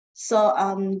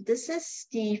So this is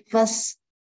the first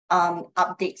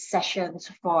update session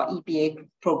for EBA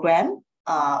program,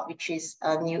 which is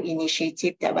a new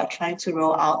initiative that we're trying to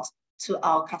roll out to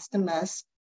our customers,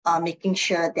 making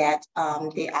sure that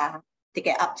they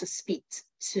get up to speed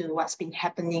to what's been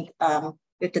happening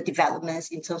with the developments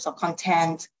in terms of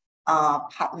content,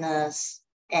 partners,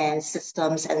 and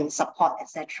systems and support,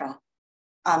 etc.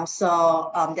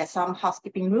 So there's some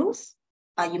housekeeping rules.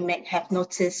 You may have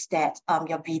noticed that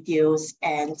your videos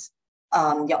and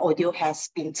your audio has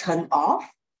been turned off.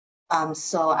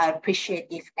 So I appreciate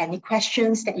if any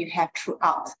questions that you have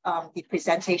throughout the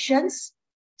presentations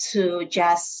to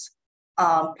just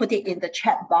put it in the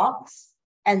chat box,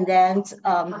 and then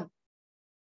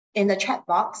we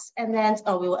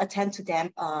will attend to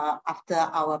them after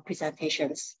our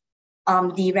presentations.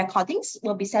 The recordings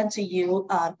will be sent to you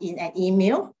in an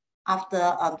email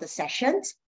after the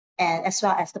sessions, and as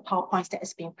well as the PowerPoints that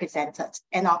is being presented.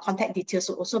 And our contact details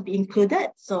will also be included,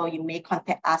 so you may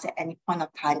contact us at any point of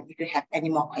time if you have any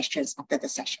more questions after the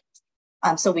sessions.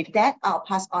 So with that, I'll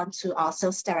pass on to our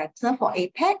Sales Director for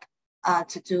APAC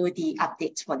to do the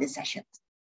updates for this session.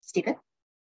 Stephen?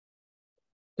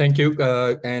 Thank you,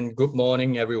 and good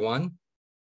morning, everyone.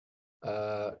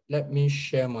 Let me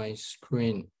share my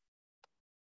screen.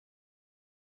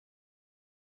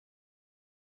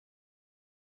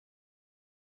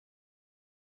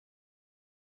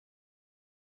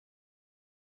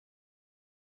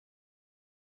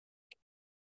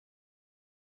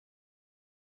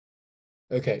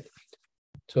 Okay,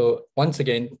 so once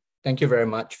again, thank you very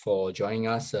much for joining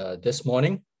us this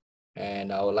morning.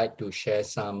 And I would like to share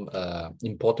some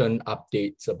important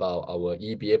updates about our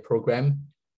EBA program.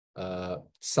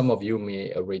 Some of you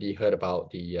may already heard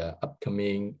about the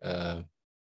upcoming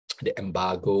the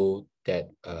embargo that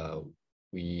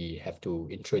we have to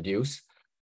introduce.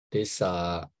 This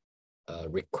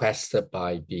requested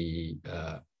by the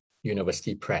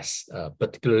university press,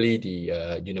 particularly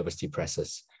the university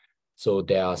presses. So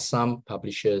there are some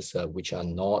publishers which are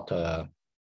not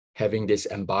having this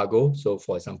embargo. So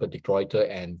for example, the Gruyter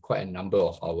and quite a number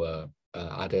of our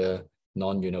other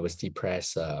non-university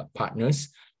press partners,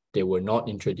 they will not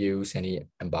introduce any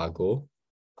embargo.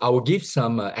 I will give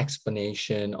some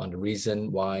explanation on the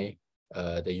reason why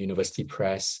the university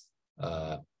press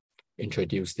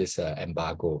introduced this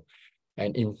embargo.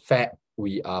 And in fact,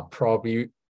 we are probably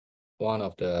one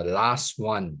of the last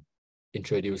one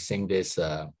introducing this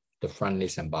the front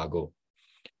list embargo.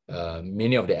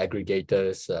 Many of the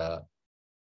aggregators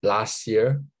last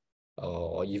year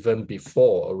or even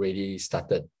before already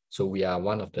started. So we are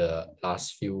one of the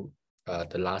last few,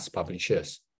 the last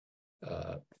publishers,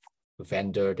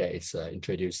 vendor that is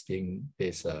introducing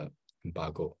this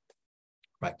embargo.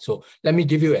 Right, so let me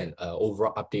give you an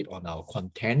overall update on our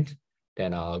content.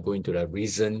 Then I'll go into the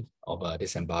reason of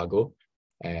this embargo.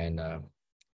 And all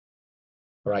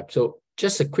right, so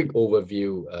just a quick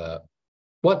overview.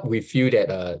 What we feel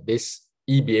that this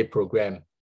EBA program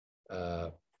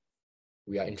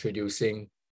we are introducing,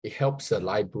 it helps the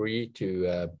library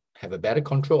to have a better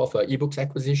control of ebooks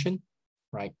acquisition,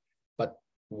 right? But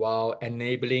while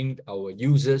enabling our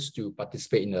users to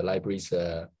participate in the library's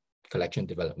collection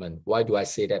development. Why do I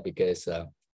say that? Because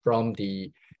from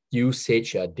the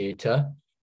usage data,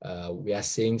 we are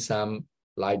seeing some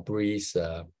libraries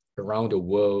around the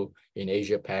world in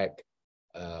Asia-Pac.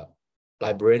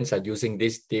 Librarians are using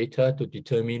this data to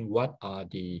determine what are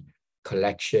the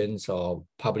collections or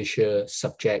publisher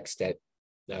subjects that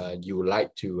you would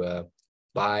like to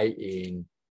buy in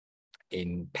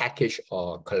package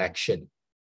or collection,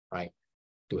 right?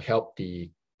 To help the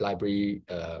library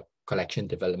collection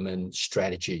development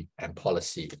strategy and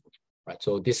policy, right?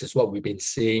 So this is what we've been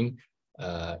seeing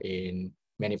in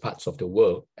many parts of the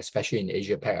world, especially in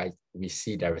Asia-Pac. We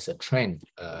see there is a trend,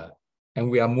 and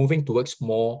we are moving towards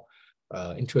more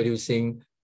introducing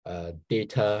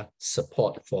data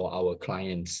support for our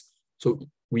clients. So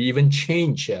we even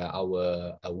change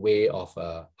our way of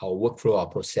our workflow, our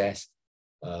process.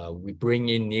 We bring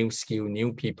in new skill,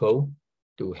 new people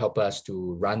to help us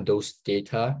to run those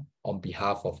data on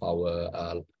behalf of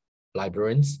our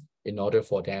librarians in order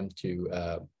for them to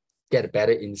get a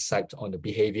better insight on the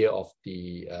behavior of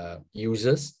the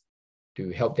users, to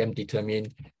help them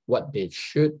determine what they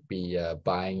should be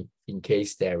buying in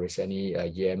case there is any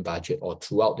year-end budget or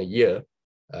throughout the year,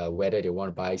 whether they want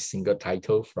to buy single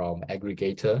title from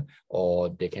aggregator or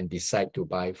they can decide to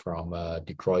buy from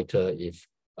the Gruyter if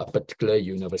a particular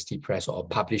university press or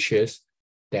publishers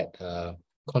that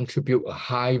contribute a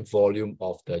high volume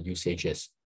of the usages,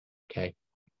 okay?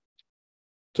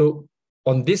 So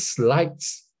on these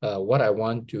slides, what I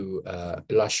want to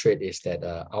illustrate is that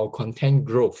our content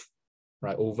growth,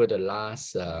 right, over the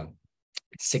last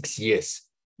 6 years,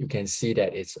 you can see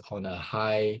that it's on a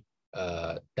high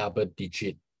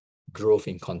double-digit growth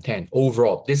in content.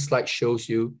 Overall, this slide shows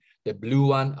you the blue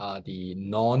one are the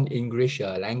non-English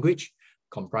language,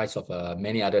 comprised of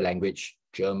many other language,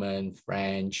 German,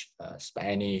 French,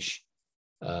 Spanish.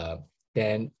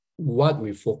 Then what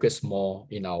we focus more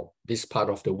in this part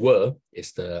of the world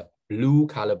is the blue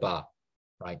color bar,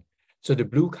 right? So the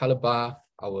blue color bar,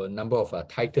 our number of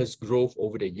titles growth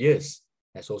over the years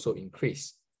has also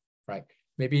increased, right?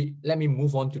 Maybe let me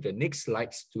move on to the next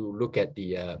slides to look at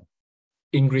the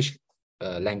English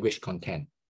language content.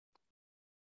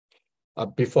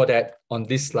 Before that, on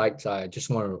this slide, I just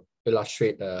want to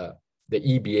illustrate the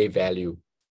EBA value,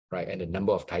 right, and the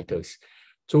number of titles.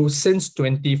 So since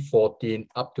 2014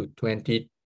 up to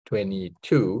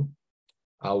 2022,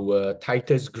 our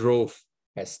titles growth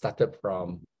has started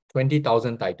from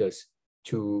 20,000 titles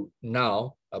to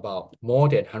now about more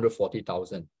than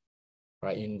 140,000.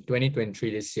 Right, in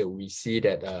 2023 this year, we see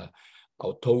that our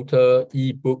total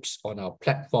ebooks on our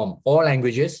platform, all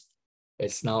languages,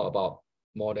 is now about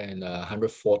more than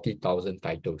 140,000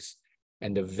 titles,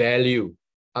 and the value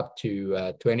up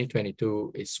to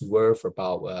 2022 is worth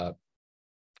about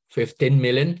 15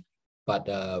 million. But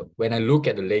when I look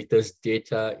at the latest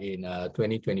data in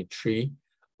 2023,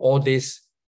 all these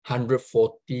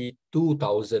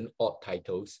 142,000 odd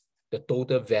titles, the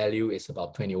total value is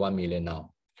about 21 million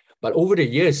now. But over the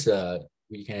years,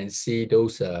 we can see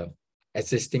those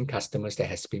existing customers that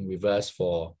has been with us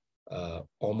for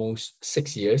almost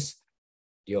 6 years,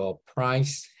 your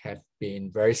price have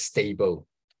been very stable,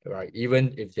 right?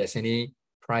 Even if there's any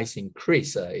price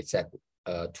increase, it's at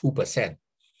 2%.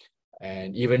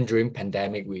 And even during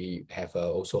pandemic, we have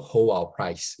also hold our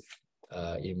price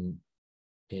in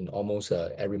almost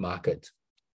every market,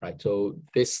 right? So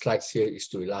this slide here is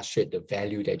to illustrate the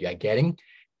value that you are getting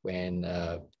when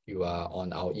you are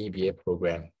on our EBA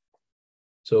program.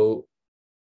 So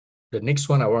the next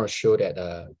one, I want to show that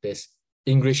there's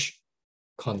English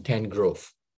content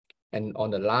growth. And on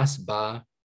the last bar,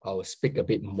 I will speak a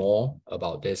bit more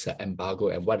about this embargo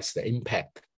and what is the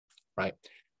impact, right?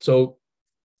 So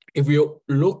if you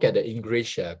look at the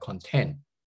English content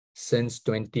since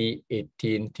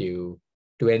 2018 to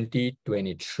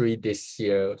 2023 this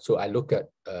year, so I look at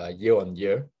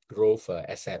year-on-year growth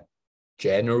as at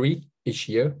January each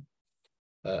year.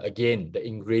 Again, the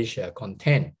English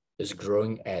content is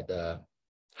growing at a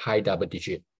high double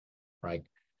digit, right?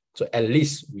 So at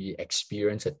least we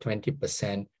experience a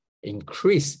 20%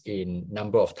 increase in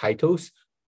number of titles,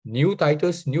 new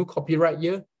copyright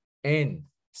year, and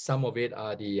some of it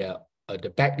are the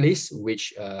backlist,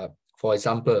 which, for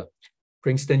example,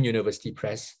 Princeton University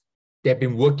Press, they've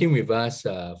been working with us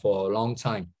for a long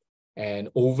time. And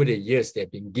over the years,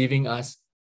 they've been giving us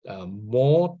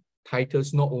more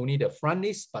titles, not only the front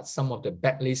list, but some of the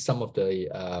backlist, some of the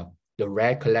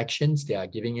rare collections, they are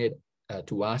giving it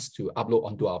to us to upload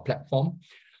onto our platform.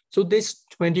 So this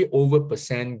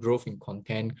 20% growth in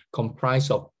content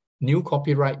comprised of new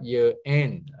copyright year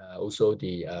and also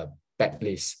the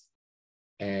backlist.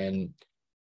 And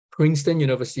Princeton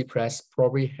University Press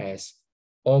probably has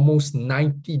almost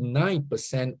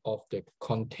 99% of the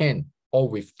content all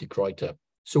with the Gruyter.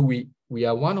 So we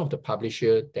are one of the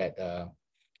publishers that,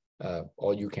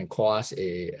 or you can call us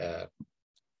a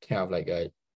kind of like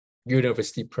a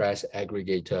university press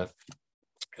aggregator.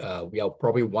 We are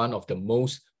probably one of the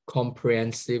most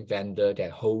comprehensive vendor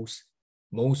that hosts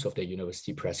most of the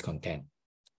university press content,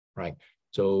 right?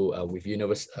 So with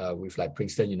like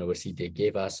Princeton University, they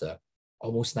gave us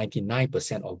almost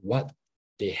 99% of what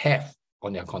they have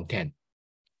on their content,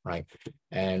 right?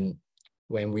 And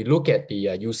when we look at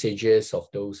the usages of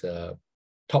those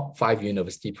top 5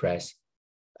 university press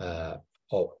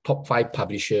or top 5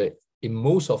 publisher in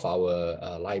most of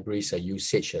our libraries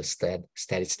usage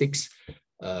statistics,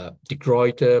 the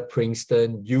Gruyter,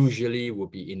 Princeton usually will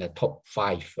be in the top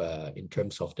 5 in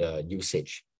terms of the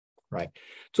usage, right?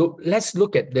 So let's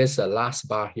look at this last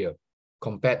bar here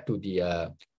compared to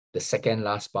the second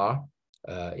last bar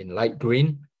in light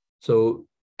green. So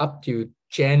up to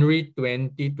January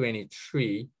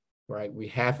 2023, right, we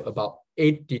have about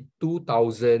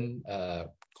 82,000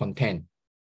 content,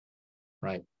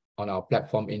 right, on our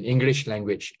platform in English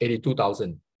language,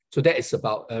 82,000. So that is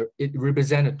about, it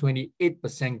represents a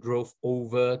 28% growth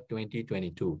over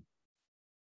 2022.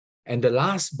 And the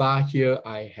last bar here,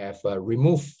 I have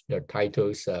removed the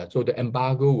titles. So the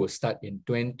embargo will start in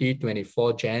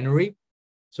 2024 January.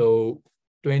 So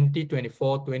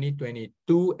 2024,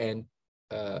 2022, and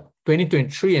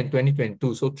 2023 and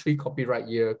 2022, so 3 copyright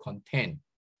year content,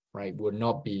 right, will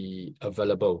not be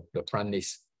available, the front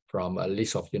list from a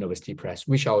list of university press,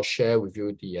 which I'll share with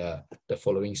you the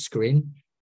following screen.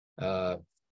 So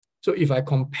if I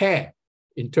compare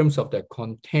in terms of the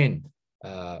content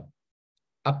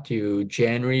up to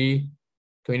January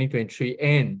 2023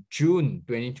 and June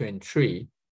 2023,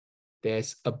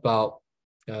 there's about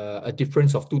a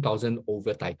difference of 2,000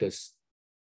 over titles,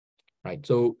 right?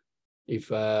 So if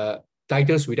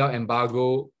titles without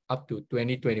embargo up to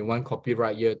 2021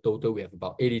 copyright year total, we have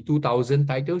about 82,000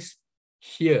 titles.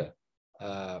 Here,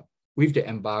 with the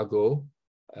embargo,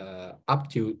 up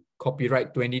to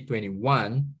copyright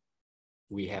 2021,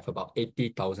 we have about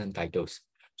 80,000 titles.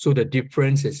 So the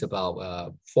difference is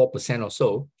about 4% or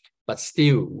so, but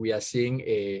still we are seeing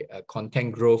a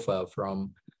content growth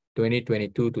from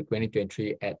 2022 to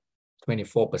 2023 at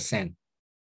 24%,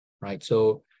 right?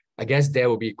 So I guess there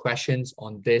will be questions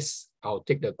on this. I'll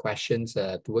take the questions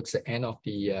towards the end of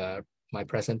my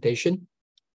presentation,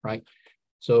 right?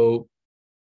 So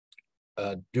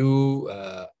do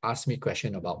ask me a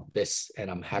question about this,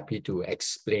 and I'm happy to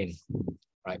explain,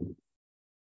 right?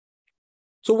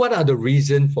 So what are the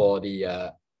reasons for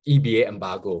the EBA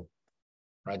embargo,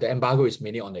 right? The embargo is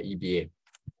mainly on the EBA.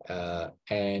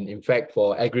 And in fact,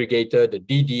 for aggregator, the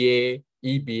DDA,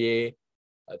 EBA,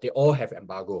 they all have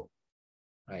embargo,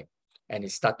 right? And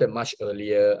it started much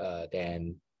earlier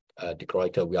than the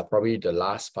Gruyter. We are probably the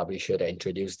last publisher that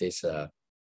introduced this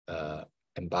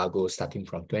embargo starting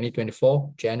from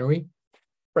 2024, January.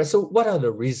 Right, so what are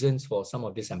the reasons for some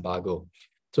of this embargo?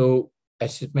 So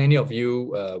as many of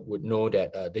you would know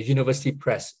that the university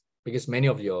press, because many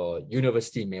of your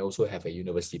university may also have a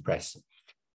university press.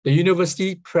 The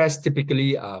university press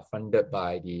typically are funded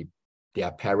by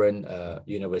their parent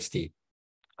university.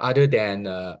 Other than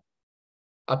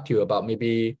up to about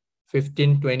maybe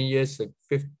 15, 20 years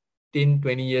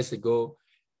ago,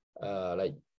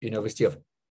 like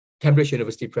Cambridge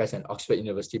University Press and Oxford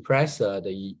University Press,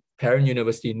 the parent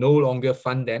university no longer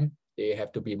fund them. They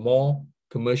have to be more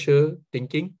commercial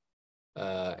thinking,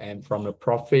 and from the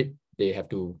profit, they have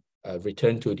to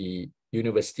return to the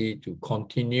university to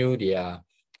continue their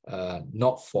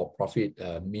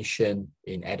not-for-profit mission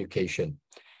in education.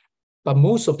 But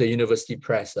most of the university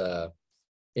press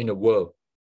in the world,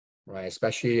 right,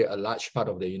 especially a large part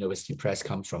of the university press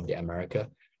comes from America.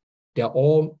 They are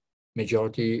all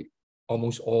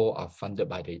almost all are funded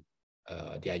by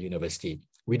their university.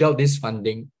 Without this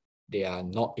funding, they are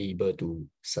not able to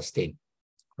sustain,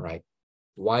 right?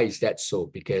 Why is that so?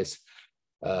 Because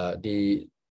the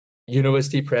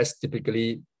university press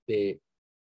typically, the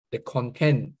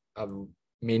content are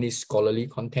mainly scholarly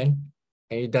content,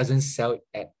 and it doesn't sell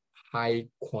at high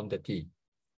quantity,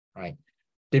 right?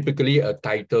 Typically, a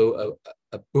title,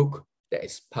 a book that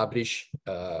is published,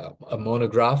 a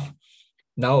monograph,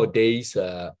 nowadays,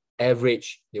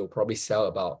 average, they will probably sell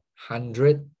about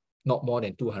 100, not more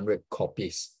than 200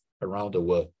 copies around the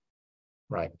world,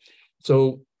 right?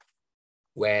 So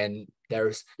when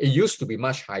it used to be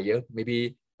much higher,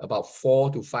 maybe about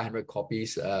 400 to 500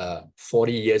 copies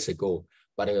 40 years ago,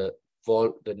 but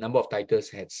the number of titles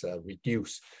has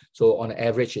reduced. So on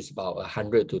average, it's about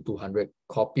 100 to 200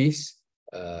 copies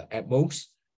at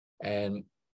most. And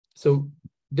so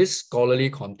this scholarly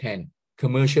content,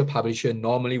 commercial publisher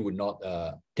normally would not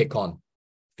take on,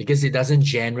 because it doesn't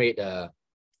generate a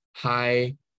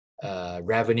high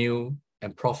revenue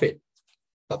and profit.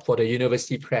 But for the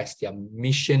university press, they are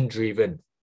mission-driven,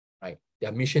 right? They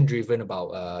are mission-driven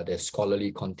about the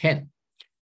scholarly content.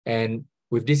 And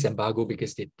with this embargo,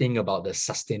 because they think about the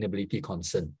sustainability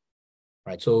concern,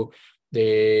 right? So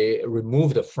they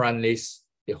remove the front list.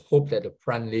 They hope that the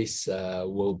front list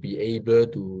will be able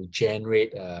to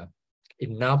generate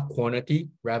enough quantity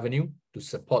revenue to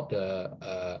support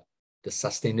the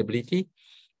sustainability.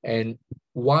 And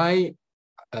why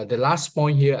the last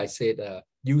point here, I said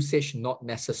usage not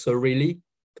necessarily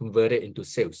converted into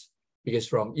sales, because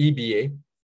from EBA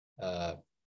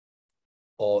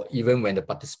or even when the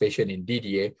participation in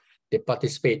DDA, they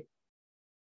participate,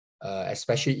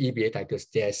 especially EBA titles,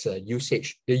 there's a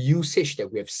usage. The usage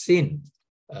that we have seen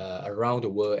around the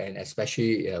world, and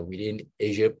especially within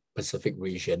Asia Pacific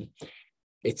region,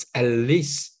 it's at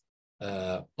least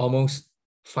almost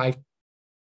 5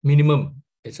 minimum.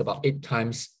 It's about 8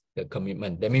 times the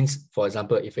commitment. That means, for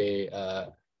example, if a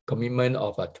commitment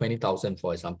of 20,000,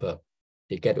 for example,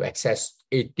 they get to access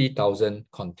 80,000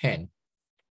 content.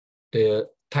 The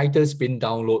titles being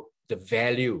downloaded, the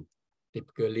value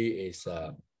typically is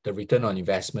the return on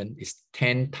investment is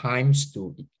 10 times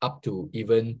to up to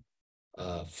even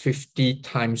 50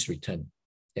 times return.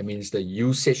 That means the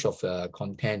usage of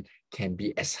content can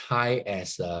be as high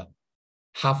as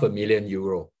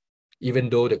 €500,000, even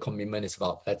though the commitment is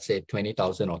about, let's say,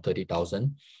 20,000 or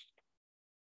 30,000.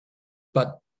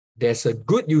 But there's a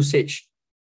good usage,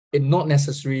 it not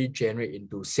necessarily generate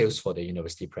into sales for the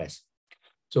university press.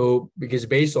 So because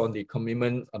based on the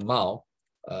commitment amount,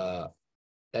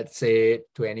 let's say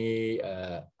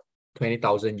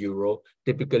 20,000 euro,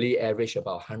 typically average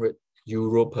about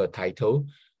 €100 per title.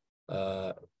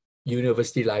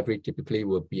 University library typically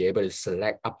will be able to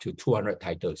select up to 200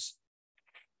 titles,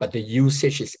 but the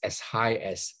usage is as high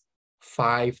as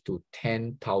 5,000 to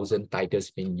 10,000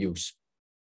 titles being used.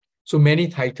 So many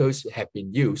titles have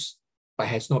been used, but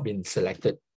has not been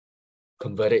selected,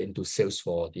 converted into sales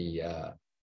for the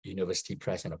university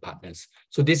press and the partners.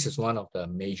 So this is one of the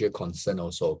major concern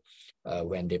also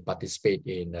when they participate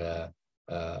in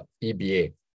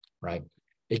EBA, right?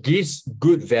 It gives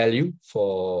good value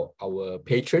for our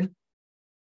patron,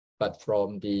 but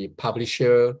from the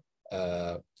publisher,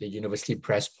 the university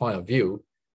press point of view,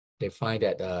 they find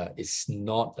that it's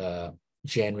not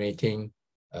generating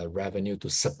revenue to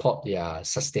support their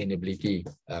sustainability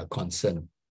concern,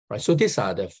 right? So these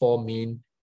are the four main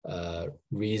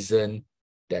reasons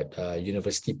that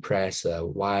university press,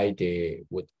 why they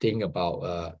would think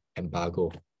about embargo.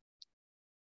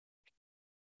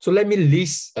 So let me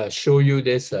show you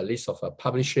this list of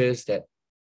publishers that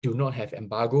do not have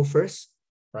embargo first,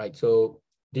 right? So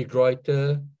the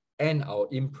Gruyter and our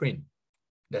imprint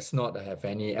does not have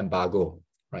any embargo,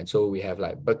 right? So we have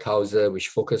like Burghauser, which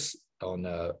focus on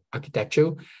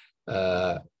architecture.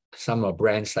 Some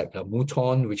brands like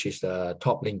Mouton, which is the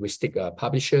top linguistic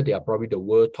publisher. They are probably the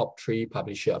world top 3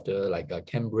 publisher after like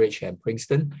Cambridge and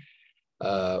Princeton.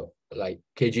 Like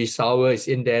KG Sauer is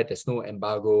in there. There's no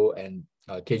embargo, and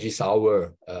KG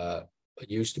Sauer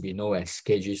used to be known as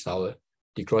KG Sauer.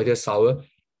 The Gruyter Sauer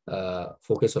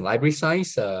focus on library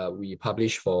science. We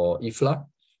publish for IFLA,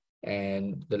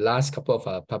 and the last couple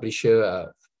of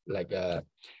publisher like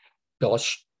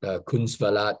Deutsche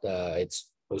Kunstverlag, it's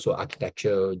also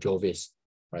architecture, Jovis,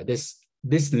 right? This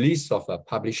list of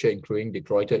publisher, including the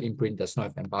Gruyter imprint, does not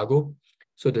have embargo.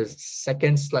 So the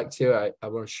second slide here I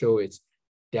want to show is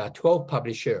there are 12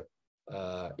 publishers,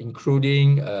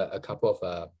 including a couple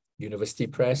of university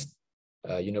press,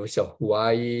 University of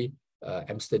Hawaii,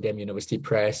 Amsterdam University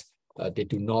Press. They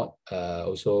do not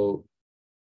also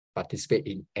participate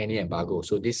in any embargo.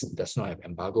 So this does not have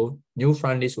embargo. New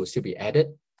front list will still be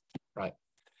added, right?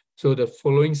 So the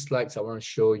following slides I want to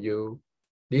show you,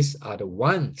 these are the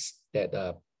ones that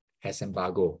has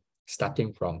embargo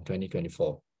starting from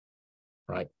 2024,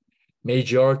 right?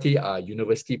 Majority are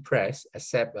university press,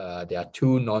 except there are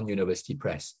 2 non-university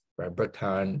press, right?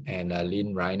 Berghahn and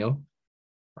Lynn Rhino,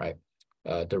 right?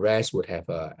 The rest would have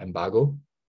embargo.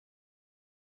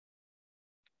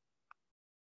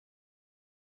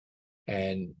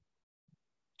 And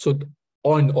so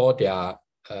all in all, there are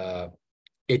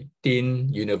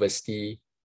 18 university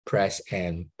press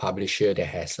and publisher that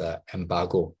has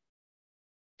embargo.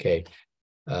 Okay,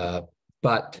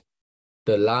 but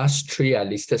the last 3 are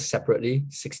listed separately,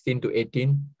 16 to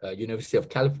 18, University of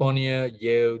California,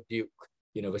 Yale, Duke,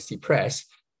 University Press.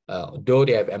 Though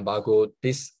they have embargo,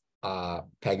 these are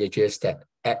packages that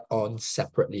add on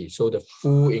separately. So the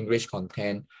full English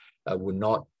content would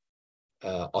not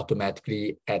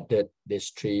automatically added these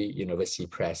 3 university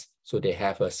press. So they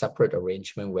have a separate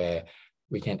arrangement where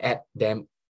we can add them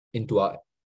into our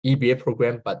EBA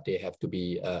program, but they have to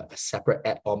be a separate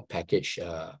add-on package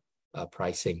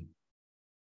pricing.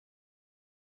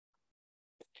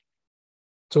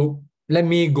 So let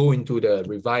me go into the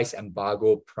revised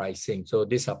embargo pricing. So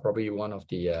these are probably one of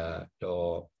the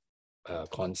your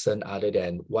concern, other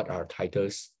than what are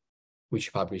titles,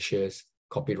 which publishers,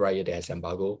 copyright that has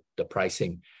embargo, the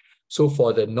pricing. So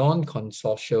for the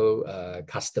non-consortial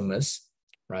customers,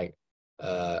 right,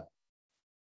 there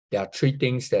are 3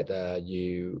 things that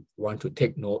you want to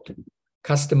take note.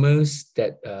 Customers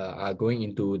that are going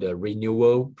into the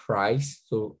renewal price.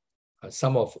 So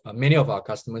many of our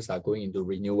customers are going into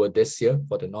renewal this year.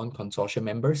 For the non-consortium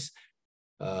members,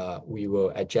 we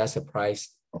will adjust the price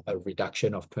a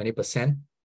reduction of 20%,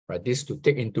 right? This to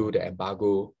take into the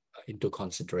embargo into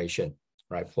consideration,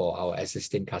 right, for our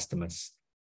existing customers.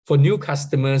 For new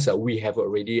customers, we have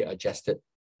already adjusted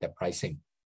the pricing,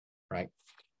 right?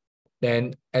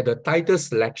 Then at the title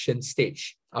selection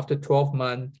stage, after 12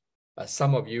 months,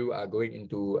 some of you are going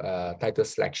into title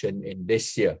selection in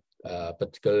this year,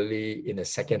 particularly in the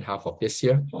second half of this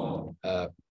year.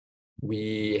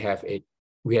 We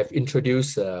have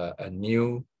introduced a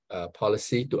new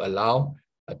policy to allow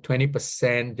a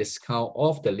 20% discount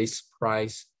of the list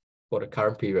price for the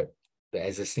current period, the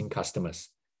existing customers,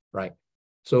 right?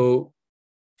 So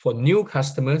for new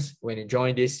customers, when you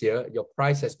join this year, your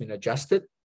price has been adjusted,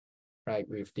 right,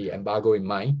 with the embargo in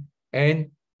mind.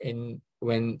 And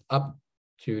when up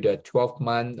to the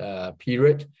 12-month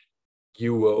period,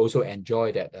 you will also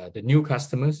enjoy that the new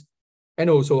customers and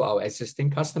also our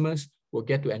existing customers will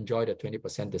get to enjoy the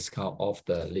 20% discount off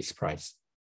the list price.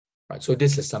 Right, so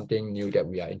this is something new that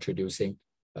we are introducing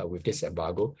with this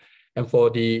embargo. And for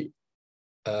the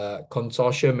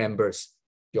consortium members,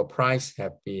 your price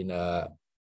have been,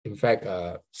 in fact,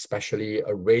 specially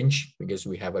arranged because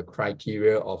we have a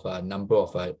criteria of a number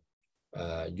of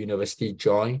university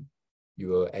join. You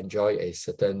will enjoy a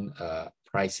certain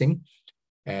pricing,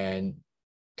 and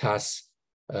thus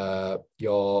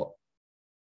your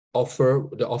offer,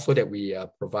 the offer that we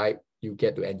provide, you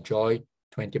get to enjoy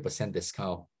 20%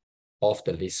 discount off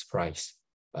the list price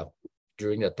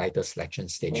during the title selection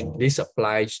stage. This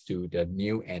applies to the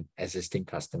new and existing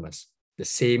customers. The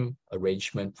same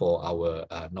arrangement for our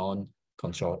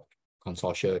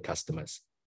non-consortia customers,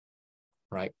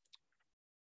 right?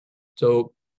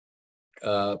 So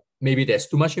maybe there's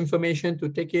too much information to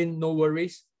take in, no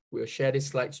worries. We'll share these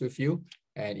slides with you.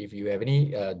 And if you have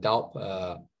any doubt,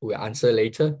 we'll answer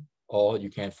later, or you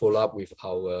can follow up with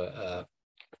our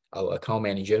account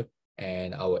manager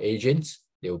and our agents.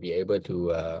 They will be able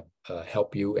to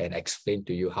help you and explain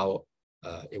to you how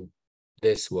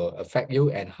this will affect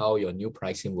you and how your new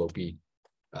pricing will be,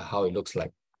 how it looks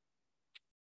like.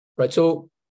 Right, so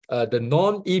the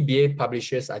non-EBA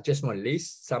publishers, I just want to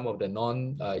list some of the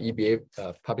non-EBA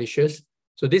publishers.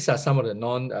 So these are some of the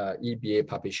non-EBA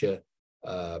publishers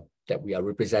that we are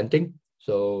representing.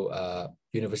 So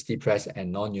university press and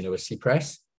non-university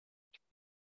press.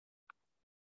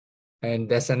 And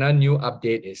there's another new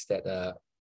update is that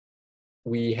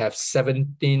we have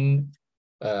 17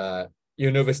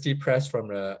 university press from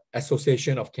the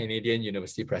Association of Canadian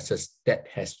University Presses that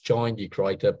has joined the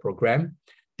Gruyter program.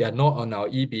 They are not on our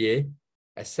EBA,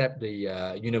 except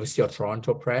the University of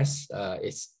Toronto Press.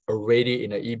 It's already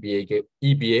in the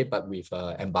EBA, but with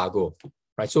embargo,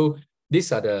 right? So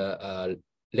these are the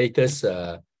latest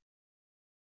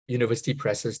university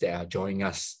presses that are joining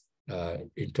us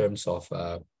in terms of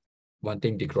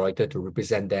wanting the Gruyter to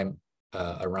represent them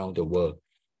around the world,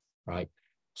 right?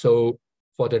 So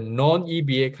for the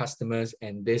non-EBA customers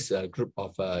and this group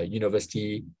of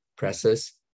university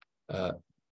presses,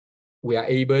 we are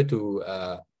able to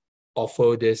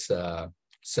offer this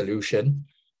solution.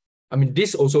 I mean,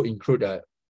 this also include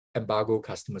embargo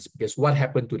customers, because what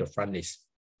happened to the front list,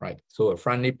 right? So a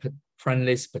front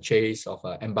list purchase of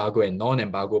embargo and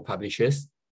non-embargo publishers,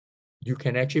 you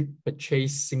can actually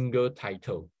purchase single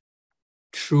title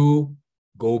through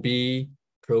Gobi,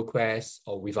 ProQuest,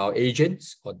 or with our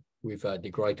agents, or with the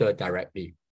Gruyter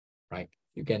directly, right?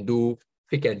 You can do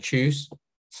pick and choose,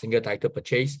 single title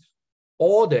purchase,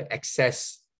 or the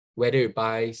access, whether you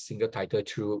buy single title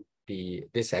through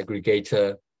this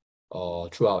aggregator or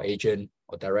through our agent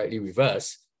or directly with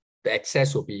us, the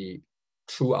access will be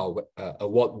through our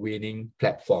award-winning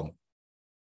platform,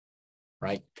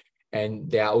 right?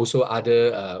 And there are also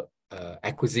other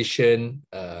acquisition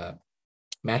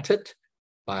method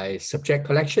by subject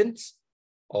collections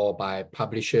or by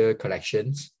publisher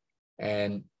collections.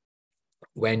 And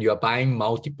when you're buying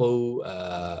multiple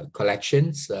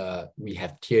collections, we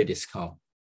have tier discount,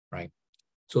 right?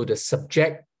 So the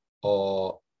subject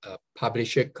or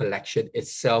publisher collection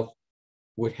itself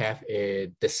would have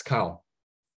a discount.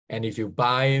 And if you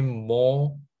buy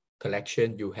more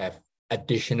collection, you have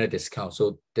additional discount.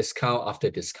 So discount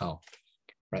after discount,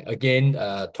 right? Again,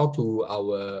 talk to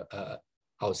our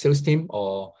sales team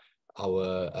or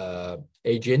our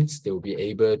agents. They will be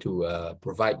able to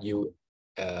provide you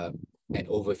an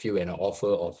overview and an offer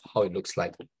of how it looks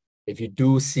like. If you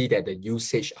do see that the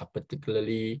usage are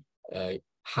particularly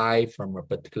high from a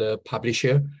particular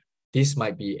publisher, this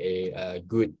might be a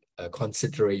good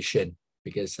consideration,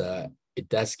 because it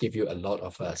does give you a lot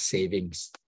of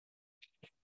savings.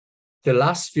 The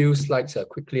last few slides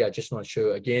quickly, I just want to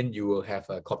show again, you will have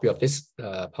a copy of this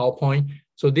PowerPoint.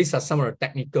 So these are some of the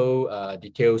technical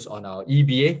details on our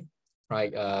EBA,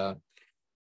 right?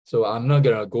 So I'm not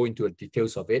going to go into the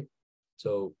details of it.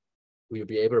 So we'll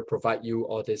be able to provide you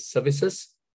all these services.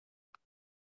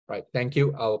 Right, thank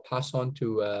you. I'll pass on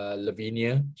to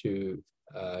Lavinia to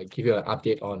give you an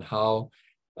update on how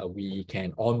we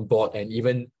can onboard, and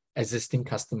even existing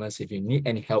customers, if you need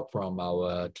any help from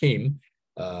our team,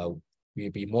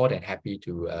 we'll be more than happy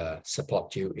to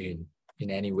support you in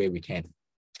any way we can.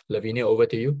 Lavinia, over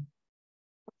to you.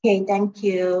 Okay, thank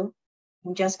you.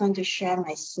 I'm just going to share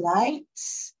my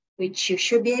slides, which you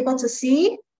should be able to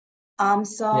see.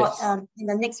 Yes. In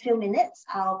the next few minutes,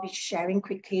 I'll be sharing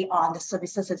quickly on the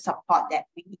services and support that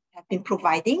we have been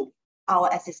providing our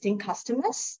existing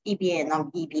customers, EBA and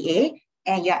non-EBA,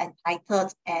 and you're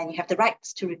entitled and you have the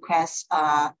rights to request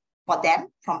for them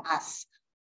from us.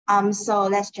 So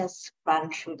let's just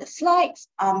run through the slides.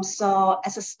 So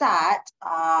as a start,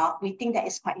 we think that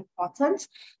it's quite important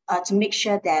to make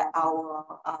sure that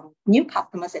our new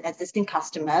customers and existing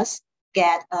customers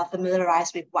get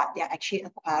familiarized with what they're actually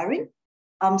acquiring.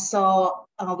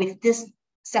 With this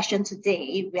session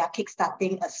today, we are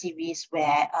kickstarting a series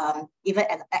where even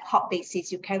at an ad hoc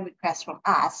basis, you can request from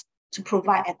us to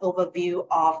provide an overview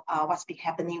of what's been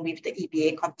happening with the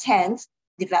EBA content,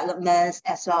 developments,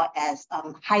 as well as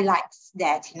highlights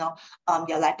that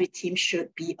your library team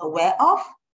should be aware of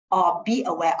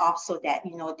so that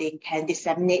they can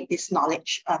disseminate this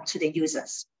knowledge to the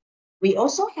users. We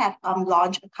also have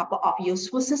launched a couple of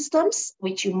useful systems,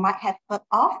 which you might have heard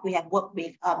of. We have worked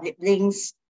with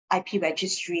LibLinks, IP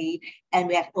registry, and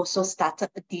we have also started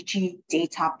a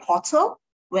DigiData portal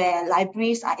where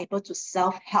libraries are able to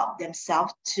self-help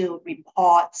themselves to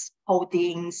reports,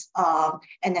 holdings,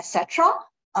 and etc.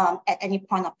 At any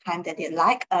point of time that they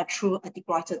like through a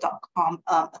Gruyter.com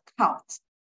account.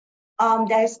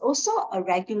 There is also a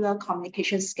regular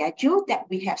communication schedule that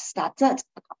we have started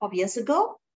a couple of years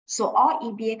ago. So all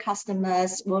EBA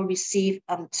customers will receive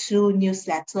 2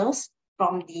 newsletters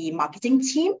from the marketing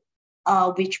team,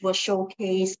 which will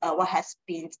showcase what has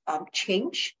been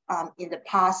changed in the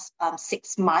past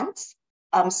 6 months.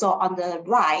 So on the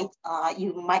right,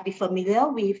 you might be familiar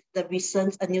with the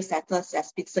recent newsletters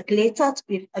that's been circulated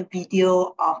with a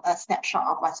video of a snapshot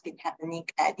of what's been happening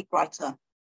at the Gruyter.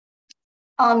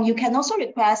 You can also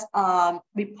request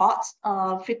reports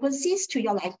frequencies to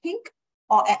your liking,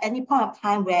 or at any point of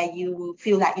time where you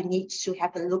feel like you need to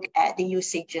have a look at the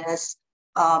usages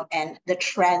and the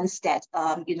trends that,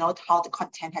 how the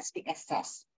content has been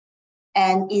accessed.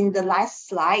 And in the last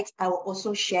slide, I will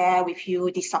also share with you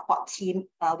the support team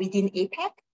within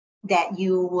APAC that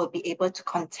you will be able to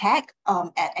contact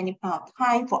at any point of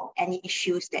time for any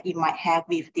issues that you might have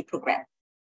with the program.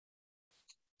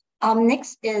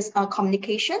 Next is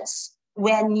communications.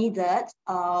 Where needed,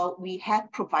 we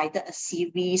have provided a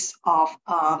series of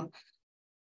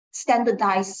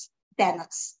standardized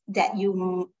banners that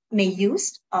you may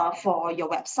use for your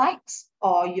websites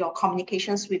or your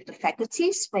communications with the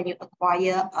faculties when you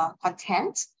acquire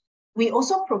content. We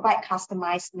also provide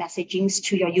customized messagings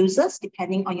to your users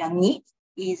depending on your needs.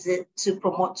 Is it to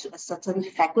promote to a certain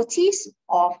faculties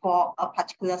or for a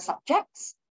particular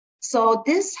subjects? So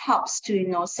this helps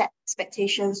to set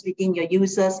expectations within your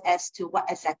users as to what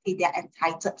exactly they're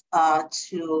entitled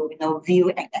to view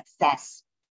and access.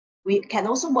 We can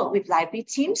also work with library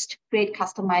teams to create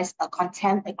customized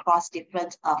content across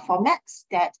different formats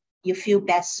that you feel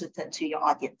best suited to your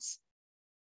audience.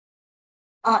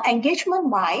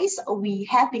 Engagement-wise, we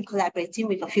have been collaborating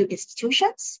with a few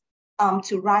institutions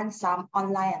to run some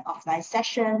online and offline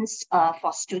sessions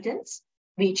for students,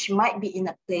 which might be in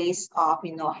a place of,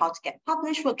 how to get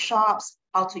published workshops,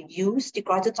 how to use the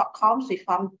Gruyter.com with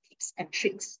some tips and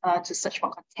tricks to search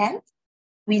for content.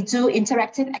 We do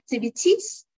interactive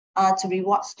activities to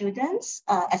reward students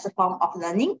as a form of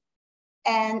learning.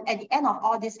 And at the end of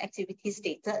all these activity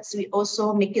status, we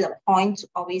also make it a point to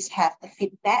always have a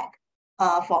feedback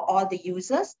for all the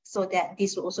users so that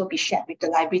this will also be shared with the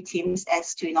library teams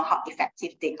as to how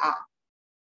effective they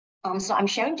are. So I'm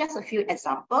sharing just a few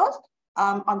examples.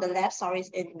 On the left, sorry, is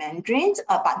in Mandarin,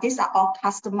 but these are all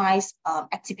customized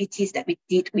activities that we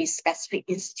did with specific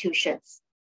institutions.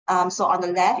 So on the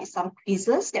left is some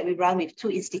quizzes that we run with 2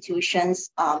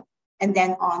 institutions. And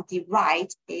then on the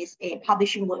right is a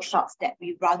publishing workshops that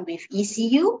we run with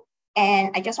ECU.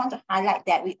 And I just want to highlight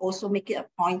that we also make it a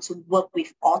point to work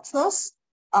with authors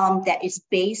that is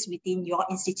based within your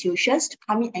institutions to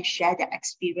come in and share their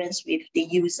experience with the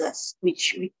users,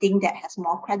 which we think that has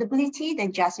more credibility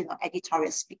than just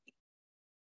editorial speaking.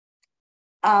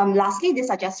 Lastly, these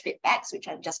are just feedbacks, which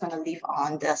I'm just going to leave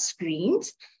on the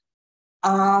screens.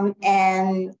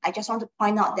 And I just want to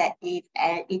point out that if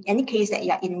in any case that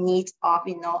you are in need of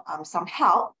some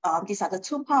help, these are the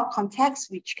 2 points of contact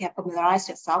which you can familiarize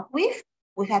yourself with.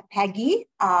 We have Peggy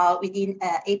within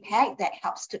APAC that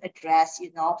helps to address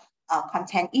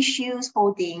content issues,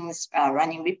 holdings,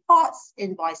 running reports,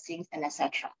 invoicing, and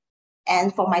etc.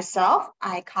 And for myself,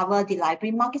 I cover the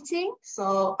library marketing.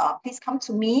 So please come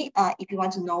to me if you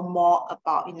want to know more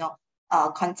about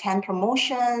content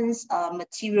promotions,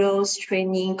 materials,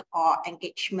 training, or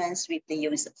engagements with the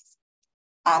users.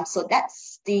 So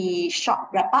that's the short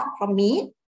wrap up from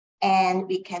me. And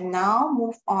we can now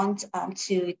move on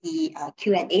to the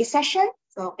Q&A session.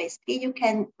 So basically, you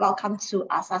can welcome to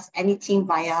ask us anything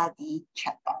via the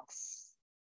chat box.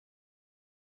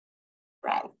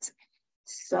 Right.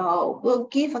 So we'll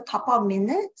give a couple of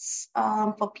minutes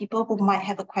for people who might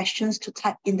have questions to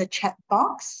type in the chat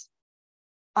box.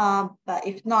 But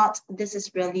if not, this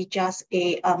is really just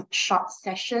a short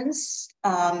sessions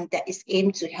that is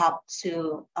aimed to help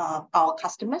to our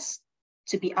customers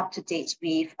to be up to date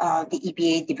with the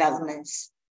EBA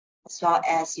developments, as well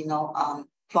as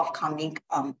forthcoming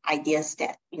ideas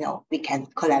that we can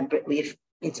collaborate with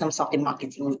in terms of the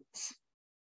marketing needs.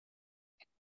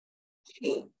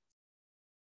 Okay.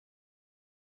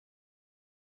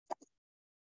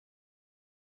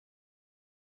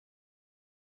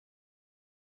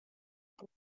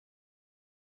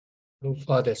 So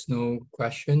far, there's no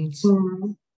questions.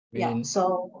 Yeah.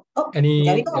 So any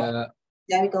there we go.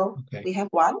 There we go. Okay. We have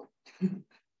one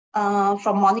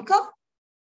from Monica.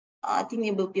 I think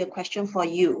it will be a question for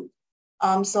you.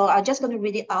 So I'm just going to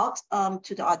read it out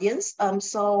to the audience.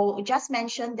 So just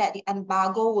mentioned that the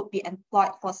embargo would be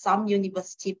employed for some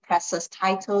university presses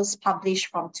titles published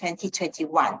from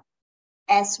 2021.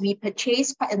 As we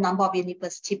purchased quite a number of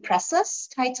university presses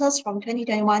titles from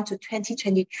 2021 to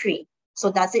 2023.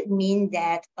 So does it mean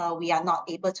that we are not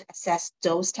able to access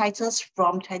those titles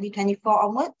from 2024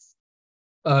 onwards?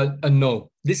 No,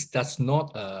 this does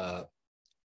not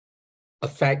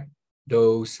affect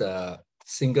those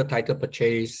single title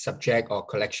purchase subject or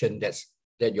collection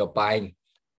that you're buying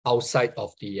outside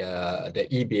of the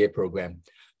EBA program.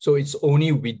 So it's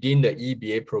only within the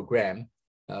EBA program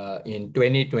in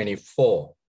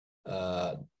 2024,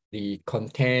 the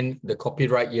content, the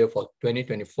copyright year for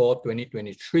 2024,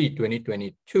 2023,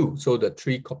 2022. So the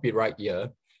 3 copyright year,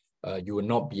 you will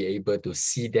not be able to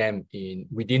see them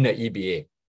within the EBA,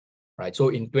 right? So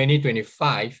in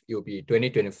 2025, it will be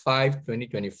 2025,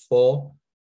 2024,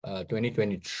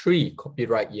 2023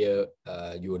 copyright year,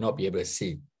 you will not be able to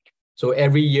see. So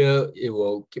every year it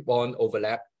will keep on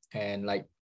overlap, and like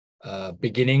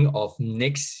beginning of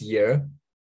next year,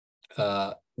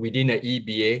 within the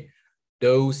EBA,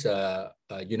 those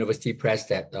university press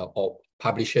that or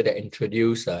publisher that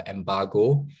introduce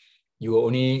embargo, you will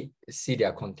only see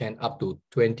their content up to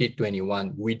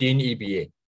 2021 within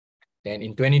EBA. Then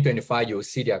in 2025, you'll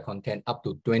see their content up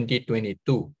to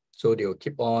 2022. So they will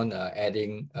keep on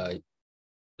adding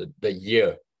the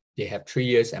year. They have 3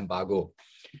 years embargo.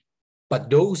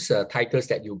 But those titles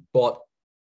that you bought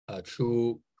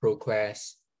through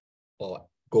ProQuest or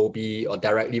Gobi or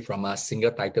directly from a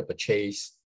single title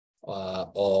purchase,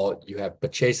 or you have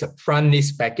purchased a front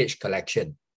list package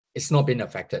collection, it's not been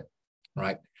affected,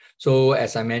 right? So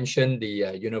as I mentioned,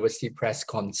 the university press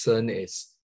concern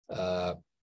is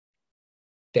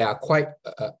they are quite,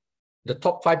 the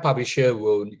top 5 publisher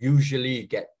will usually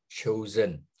get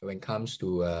chosen when it comes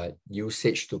to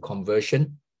usage to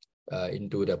conversion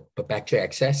into the perpetual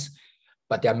access.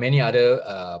 But there are many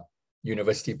other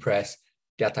university press,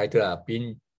 their title are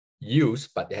being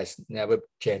used, but there has never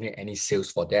generated any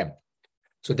sales for them.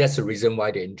 So that's the reason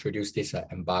why they introduced this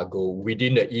embargo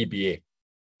within the EBA.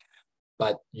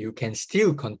 But you can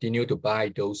still continue to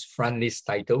buy those front list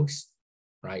titles,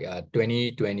 right?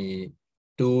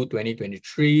 2022,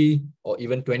 2023, or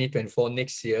even 2024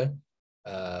 next year,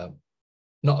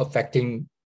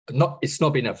 it's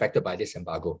not been affected by this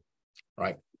embargo,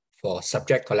 right? For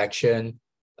subject collection,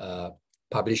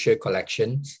 publisher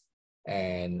collections,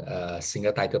 and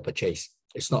single title purchase,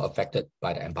 it's not affected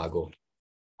by the embargo.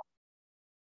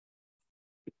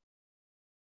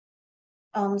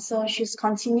 So she's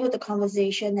continued the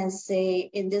conversation and say,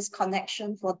 in this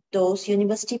connection for those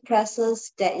university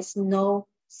presses, there is no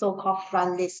so-called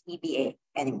front list EBA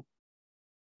anymore.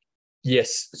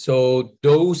 Yes, so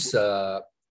those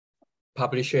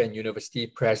publisher and university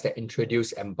press that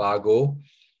introduce embargo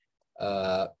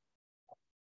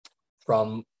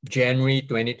from January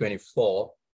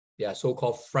 2024, their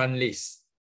so-called front list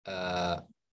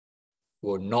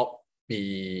will not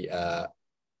be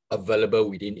available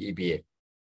within EBA,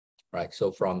 right?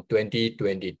 So from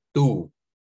 2022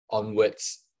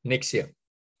 onwards next year.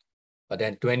 But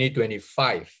then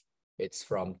 2025, it's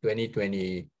from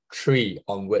 2023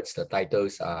 onwards, the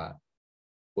titles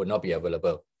will not be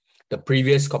available. The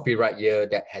previous copyright year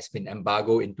that has been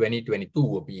embargoed in 2022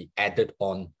 will be added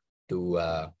on to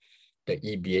the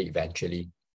EBA eventually.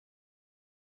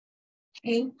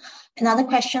 Okay, another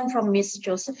question from Ms.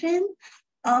 Josephine.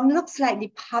 Looks like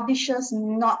the publishers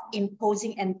not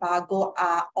imposing embargo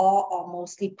are all or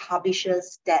mostly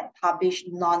publishers that publish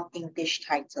non-English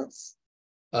titles.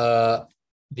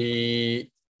 The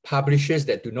publishers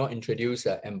that do not introduce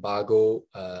embargo,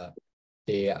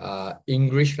 they are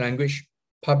English language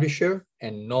publisher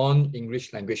and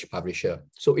non-English language publisher.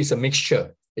 So it's a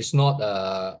mixture. It's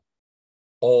not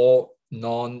all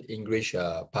non-English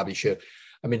publisher.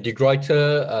 I mean, the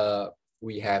Gruyter,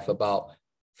 we have about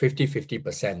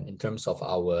 50% in terms of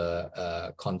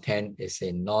our content is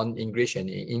in non-English and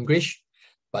in English,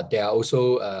 but there are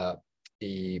also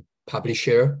the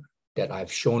publisher that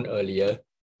I've shown earlier.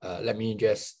 Let me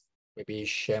just maybe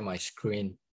share my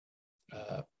screen.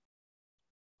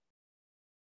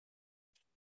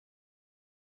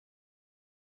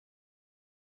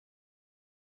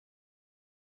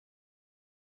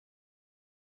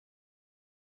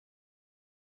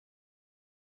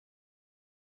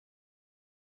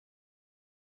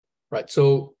 Right,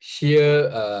 so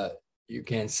here you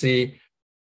can see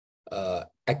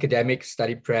academic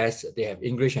study press, they have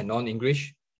English and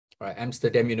non-English. Right,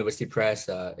 Amsterdam University Press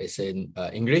is in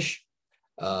English.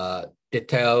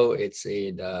 Detail, it's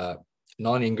in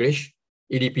non-English.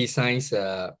 EDP Science,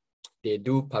 they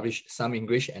do publish some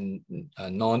English and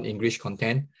non-English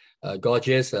content.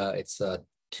 Gorgeous, it's a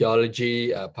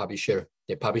theology publisher.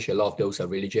 They publish a lot of those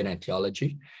religion and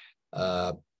theology.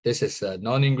 This is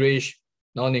non-English.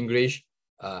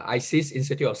 ISIS,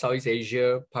 Institute of Southeast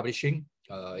Asia Publishing.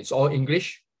 It's all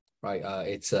English, right?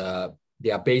 They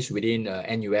are based within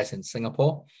NUS in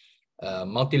Singapore.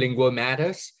 Multilingual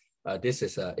Matters. This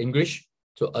is English.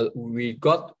 So we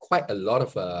got quite a lot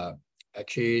of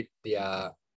actually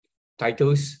their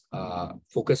titles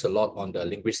focus a lot on the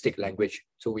linguistic language.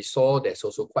 So we saw there's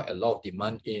also quite a lot of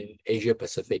demand in Asia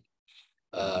Pacific.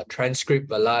 Transcript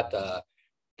Ballad,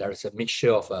 there is a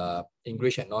mixture of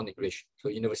English and non-English. So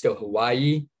University of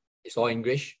Hawaii, it's all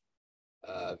English.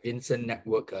 Vincent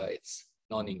Network, it's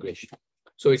non-English.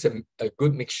 So it's a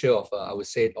good mixture of, I would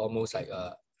say, almost like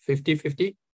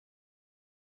 50-50.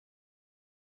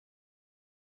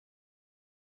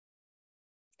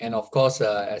 And of course,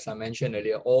 as I mentioned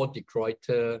earlier, all the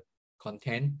Gruyter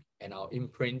content and our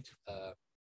imprint,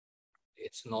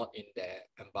 it's not in the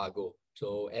embargo.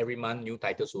 So every month, new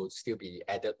titles will still be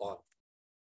added on.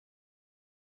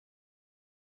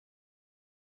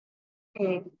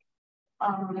 Okay.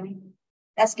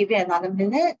 Let's give you another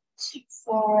minute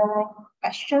for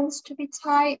questions to be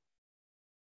typed.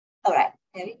 All right,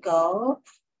 there we go.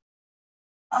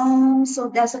 So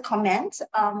there's a comment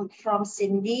from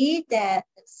Cindy that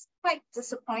it's quite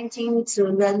disappointing to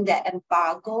learn that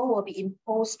embargo will be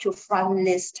imposed to front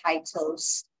list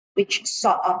titles, which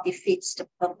sort of defeats the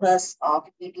purpose of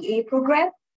EBA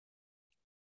program.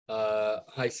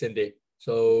 Hi, Cindy.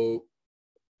 So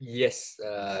yes,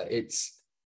 it's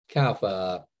kind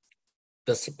of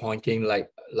disappointing. Like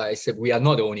I said, we are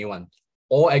not the only one.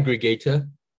 All aggregator,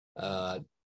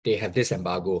 they have this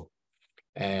embargo,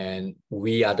 and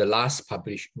we are the last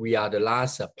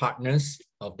partners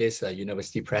of this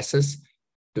university presses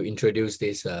to introduce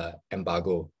this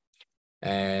embargo.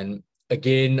 And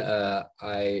again,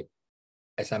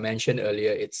 as I mentioned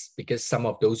earlier, it's because some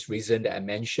of those reasons that I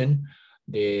mentioned,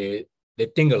 they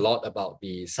think a lot about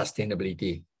the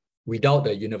sustainability. Without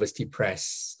the university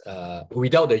press,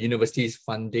 without the university's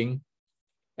funding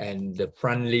and the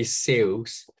front list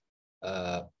sales,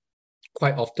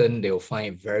 quite often they'll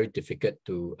find it very difficult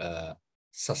to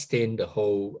sustain the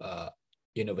whole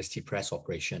university press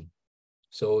operation.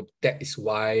 So that is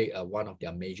why one of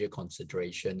their major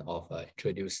consideration of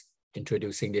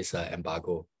introducing this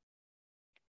embargo.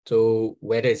 So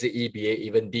whether it's the EBA,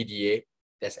 even DDA,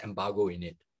 there's embargo in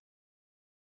it.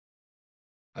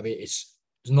 I mean, it's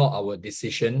not our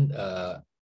decision.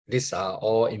 These are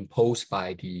all imposed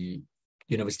by the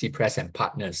university press and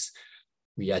partners.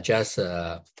 We are just,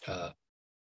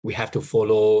 we have to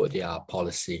follow their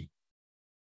policy.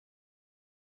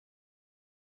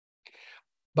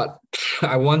 But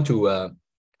I want to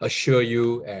assure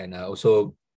you and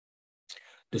also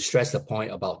to stress the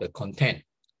point about the content,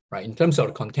 right? In terms of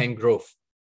the content growth,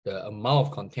 the amount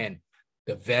of content,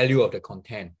 the value of the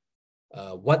content,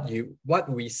 what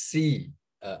we see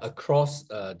across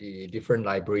the different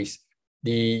libraries,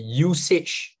 the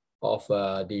usage of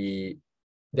the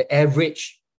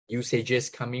average usages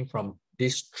coming from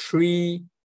these 3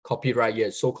 copyright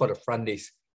years, so-called the front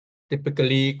list,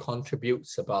 typically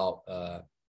contributes about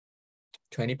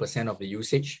 20% of the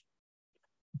usage.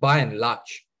 By and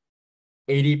large,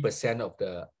 80% of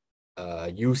the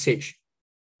usage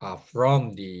are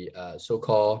from the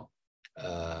so-called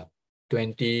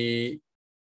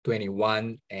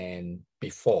 2021 and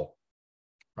before,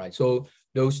 right? So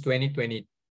those 2022,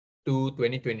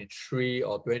 2023,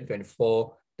 or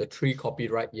 2024, the 3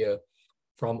 copyright year,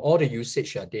 from all the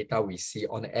usage data we see,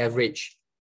 on average,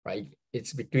 right?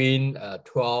 It's between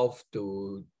 12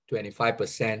 to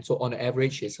 25%. So on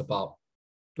average, it's about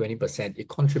 20%. It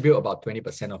contributes about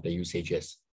 20% of the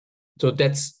usages. So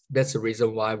that's the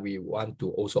reason why we want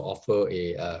to also offer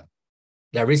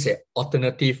there is an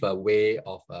alternative way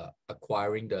of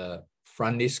acquiring the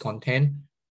front list content.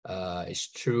 It's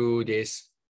through this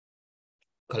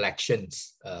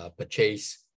collections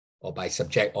purchase or by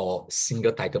subject or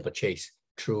single title purchase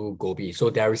through Gobi. So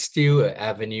there is still an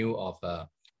avenue of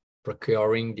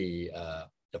procuring the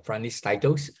front list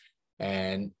titles.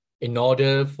 And in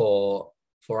order for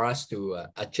us to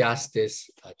adjust this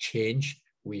change,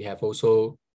 we have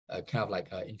also kind of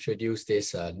like introduced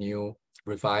this new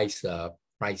revised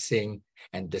pricing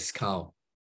and discount,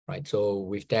 right? So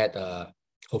with that,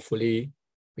 hopefully,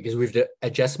 because with the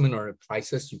adjustment on the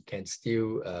prices, you can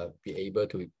still be able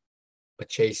to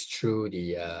purchase through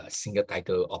the single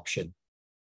title option.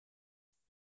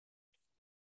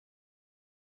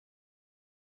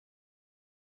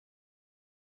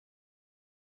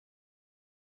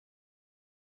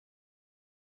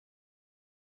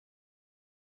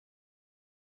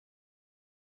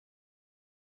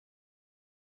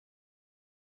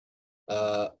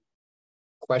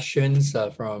 Questions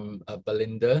from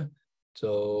Belinda.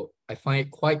 So I find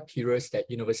it quite curious that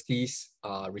universities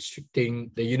are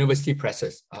restricting, the university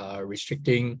presses are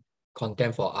restricting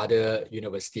content for other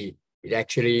university. It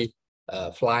actually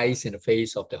flies in the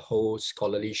face of the whole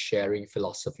scholarly sharing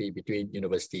philosophy between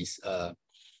universities.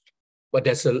 But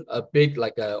there's a big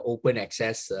like open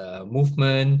access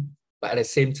movement, but at the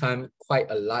same time, quite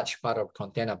a large part of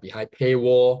content are behind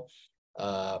paywall.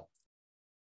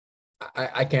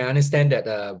 I can understand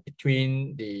that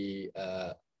between the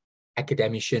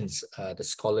academicians, the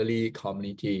scholarly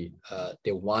community,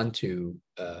 they want to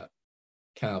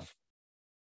kind of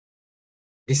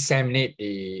disseminate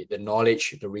the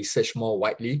knowledge, the research more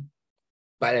widely.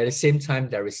 But at the same time,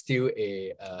 there is still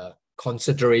a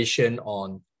consideration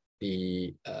on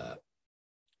the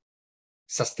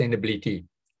sustainability,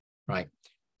 right?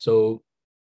 So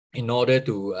in order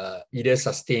to either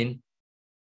sustain,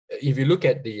 if you look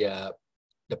at the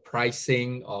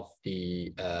pricing of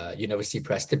the university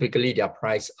press, typically their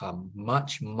price are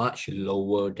much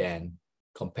lower than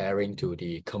comparing to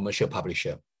the commercial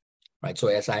publisher, right? So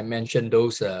as I mentioned,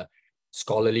 those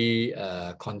scholarly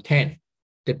content,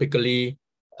 typically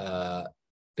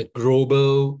the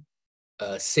global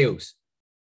sales,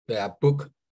 their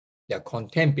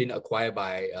content being acquired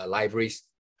by libraries,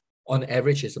 on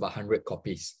average is about 100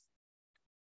 copies,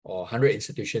 or 100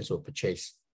 institutions will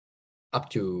purchase, up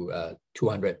to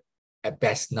 200 at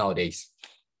best nowadays,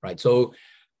 right? So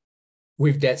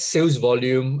with that sales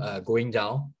volume going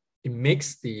down, it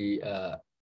makes the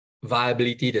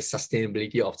viability, the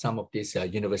sustainability of some of these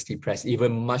university press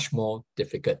even much more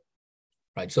difficult,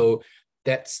 right? So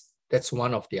that's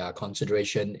one of their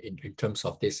consideration in terms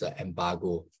of this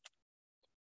embargo.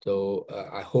 So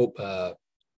I hope, I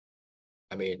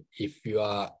mean, if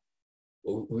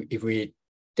we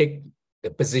take the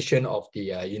position of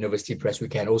the university press, we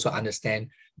can also understand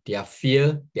their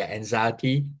fear, their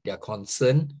anxiety, their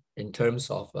concern in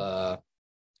terms of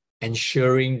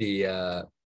ensuring the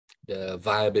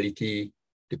viability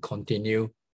to continue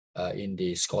in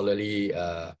the scholarly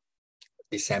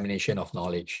dissemination of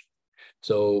knowledge.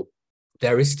 So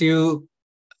there is still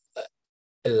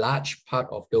a large part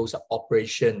of those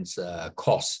operations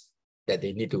costs that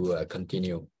they need to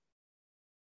continue.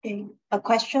 Okay. A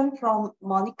question from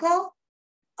Monica.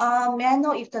 May I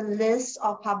know if the list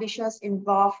of publishers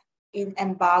involved in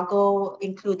embargo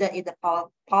included in the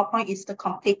PowerPoint is the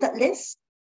completed list?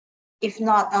 If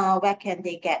not, where can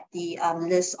they get the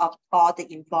list of all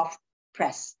the involved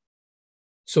press?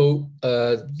 So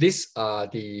these are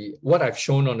what I've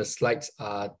shown on the slides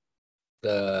are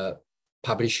the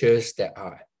publishers that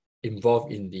are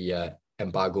involved in the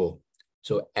embargo.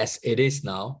 So as it is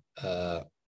now,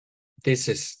 this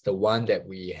is the one that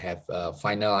we have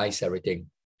finalized everything,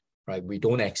 right? We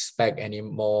don't expect any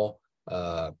more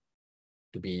to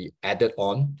be added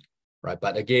on, right?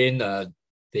 But again,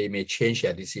 they may change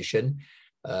their decision.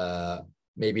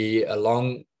 Maybe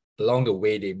along the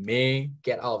way, they may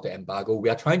get out of the embargo. We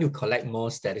are trying to collect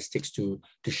more statistics to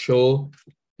show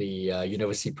the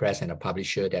university press and the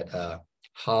publisher that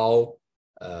how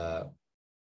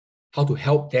to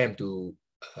help them to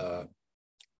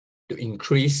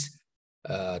increase,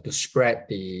 to spread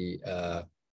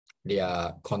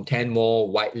their content more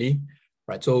widely,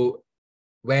 right? So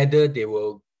whether they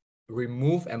will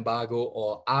remove embargo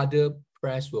or other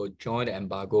press will join the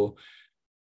embargo,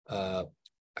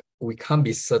 we can't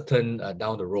be certain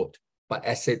down the road. But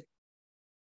as it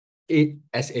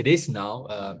is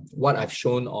now, what I've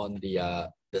shown on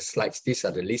the the slides. These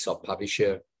are the list of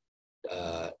publisher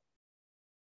that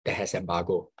has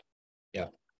embargo. Yeah.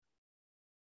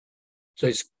 So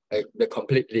it's the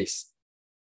complete list.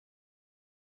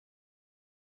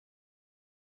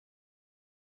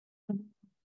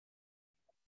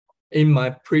 In my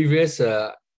previous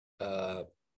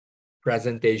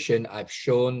presentation, I've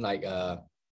shown like I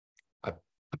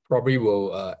probably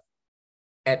will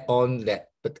add on that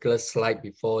particular slide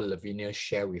before Lavinia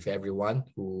share with everyone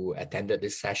who attended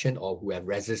this session or who have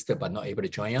registered but not able to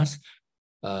join us.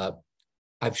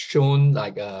 I've shown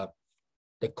like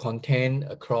the content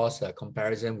across a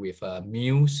comparison with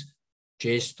Muse,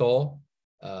 JSTOR,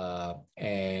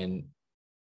 and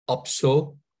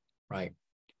OPSO, right?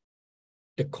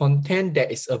 The content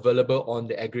that is available on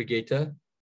the aggregator,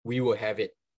 we will have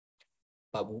it.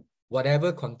 But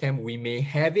whatever content we may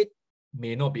have it,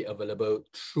 may not be available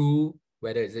through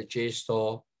whether it's a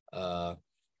JSTOR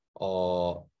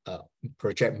or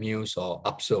Project Muse or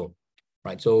OPSO,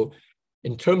 right? So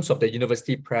in terms of the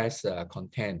university press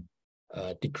content,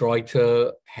 the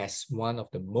Gruyter has one of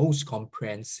the most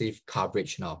comprehensive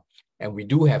coverage now. And we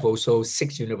do have also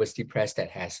 6 university press that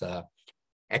has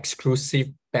exclusive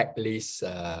backlist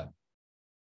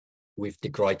with the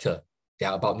Gruyter. There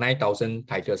are about 9,000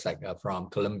 titles like from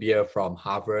Columbia, from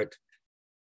Harvard,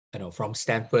 from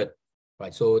Stanford,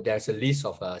 right? So there's a list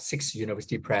of 6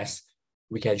 university press.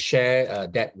 We can share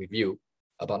that with you,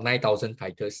 about 9,000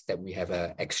 titles that we have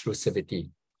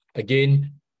exclusivity.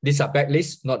 Again, these are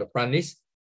backlists, not the front list,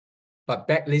 but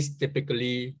backlists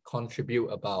typically contribute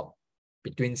about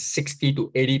between 60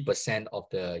 to 80% of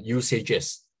the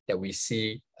usages that we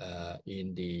see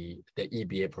in the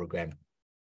EBA program,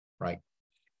 right?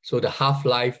 So the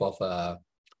half-life of,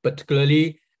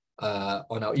 particularly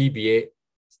on our EBA,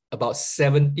 about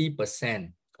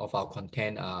 70% of our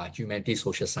content are humanities,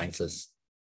 social sciences.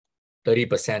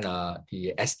 30% are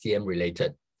the STM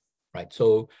related, right?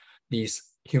 So these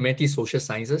humanities, social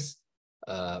sciences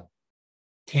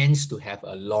tends to have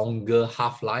a longer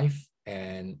half-life,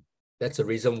 and that's the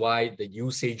reason why the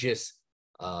usages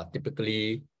are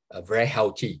typically very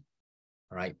healthy,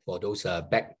 right, for those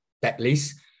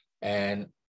backlists. And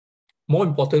more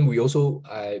important, we also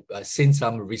seen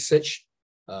some research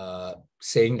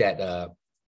saying that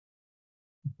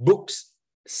books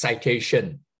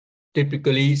citation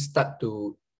typically start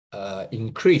to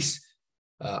increase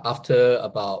after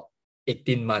about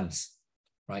 18 months,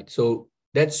 right? So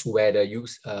that's where the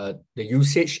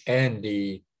usage and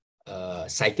the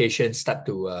citation start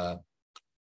to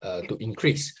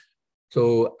increase.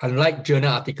 So unlike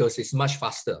journal articles, it's much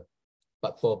faster.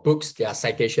 But for books, their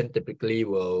citation typically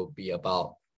will be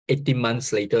about 18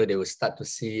 months later, they will start to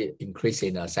see increase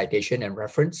in citation and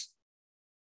reference.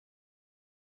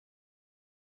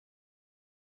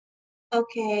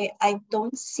 Okay, I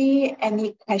don't see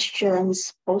any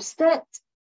questions posted.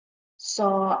 So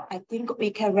I think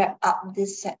we can wrap up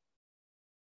this set.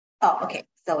 Oh, okay.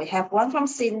 So we have one from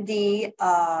Cindy.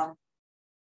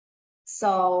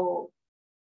 So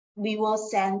we will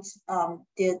send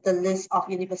the list of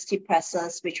university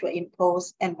presses which will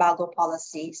impose embargo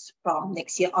policies from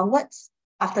next year onwards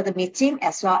after the meeting,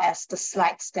 as well as the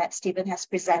slides that Stephen has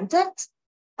presented.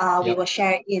 We will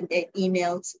share it in the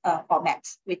emailed format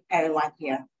with everyone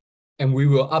here. And we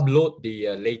will upload the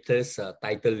latest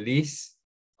title list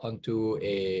onto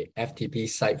a FTP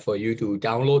site for you to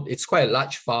download. It's quite a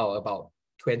large file, about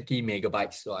 20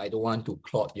 megabytes, so I don't want to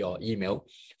clog your email.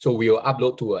 So we will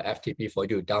upload to a FTP for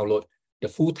you to download the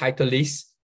full title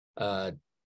list so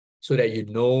that you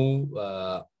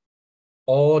know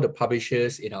all the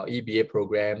publishers in our EBA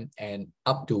program and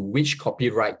up to which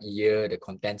copyright year the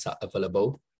contents are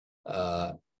available,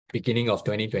 beginning of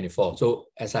 2024. So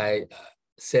as I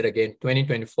said again,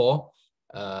 2024,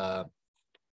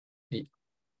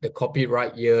 the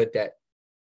copyright year that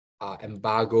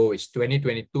embargo is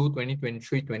 2022,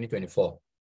 2023, 2024,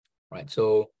 right?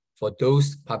 So for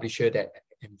those publishers that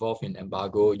involved in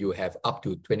embargo, you have up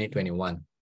to 2021,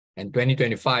 and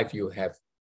 2025 you have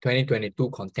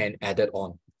 2022 content added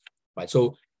on, right?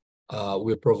 So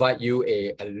we'll provide you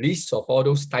a list of all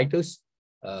those titles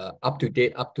up to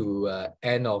date up to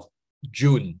end of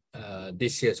June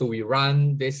this year. So we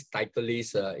run this title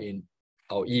list in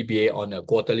our EBA on a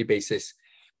quarterly basis,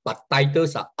 but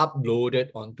titles are uploaded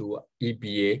onto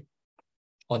EBA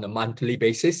on a monthly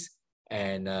basis,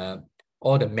 and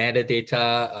all the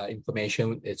metadata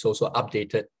information is also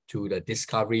updated to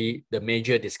the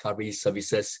major discovery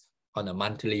services on a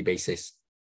monthly basis,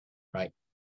 right?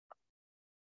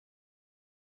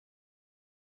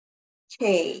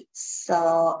 Okay,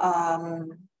 so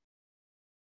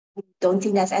don't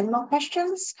think there's any more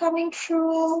questions coming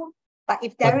through. But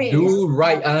if there but is, do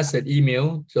write us an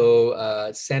email.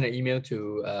 So send an email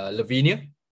to Lavinia,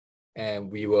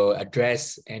 and we will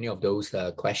address any of those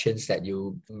questions that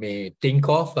you may think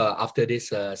of after this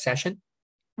session,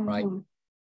 right?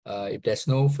 If there's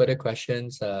no further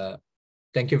questions,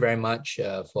 thank you very much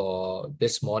for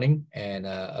this morning, and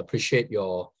appreciate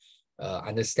your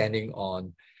understanding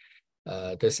on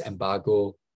this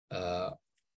embargo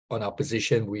on our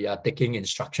position. We are taking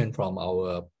instruction from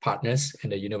our partners in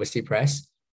the university press,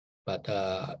 but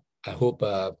I hope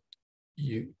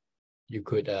you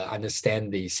could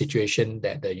understand the situation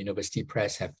that the university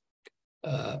press have,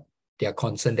 their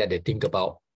concern that they think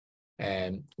about,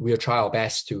 and we'll try our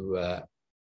best to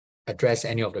address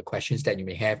any of the questions that you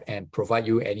may have and provide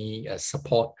you any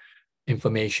support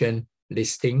information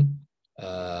listing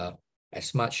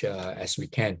as much as we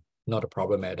can. Not a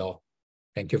problem at all.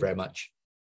 Thank you very much.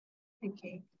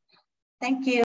 Okay. Thank you.